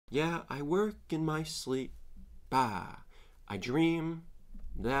Yeah, I work in my sleep. Bah, I dream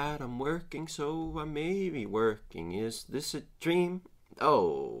that I'm working, so I may be working. Is this a dream?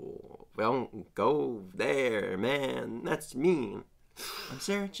 Oh, don't go there, man. That's mean. I'm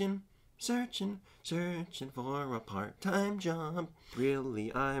searching for a part-time job.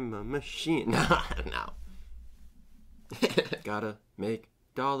 Really, I'm a machine. No. Gotta make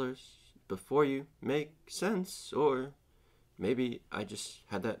dollars before you make sense, or maybe I just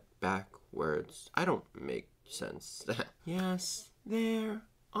had that backwards. I don't make sense. Yes, there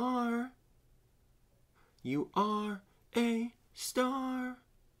are. You are a star.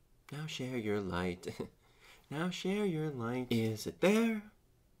 Now share your light. Now share your light. Is it there?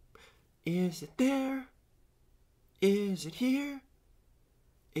 Is it there? Is it here?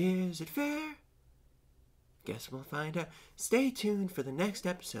 Is it fair? Guess we'll find out. Stay tuned for the next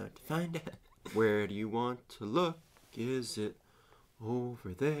episode to find out. Where do you want to look? Is it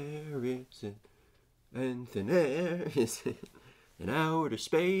over there? Is it in thin air? Is it in outer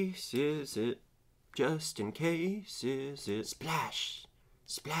space? Is it just in case? Is it splash,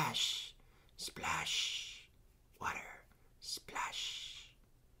 splash, splash, water, splash,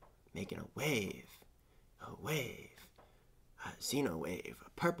 making a wave, a xeno wave, a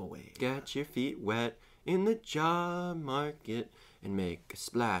purple wave. Get your feet wet in the job market and make a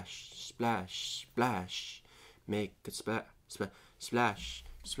splash, splash, splash. Make a splash, splash,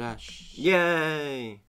 splash. Yay!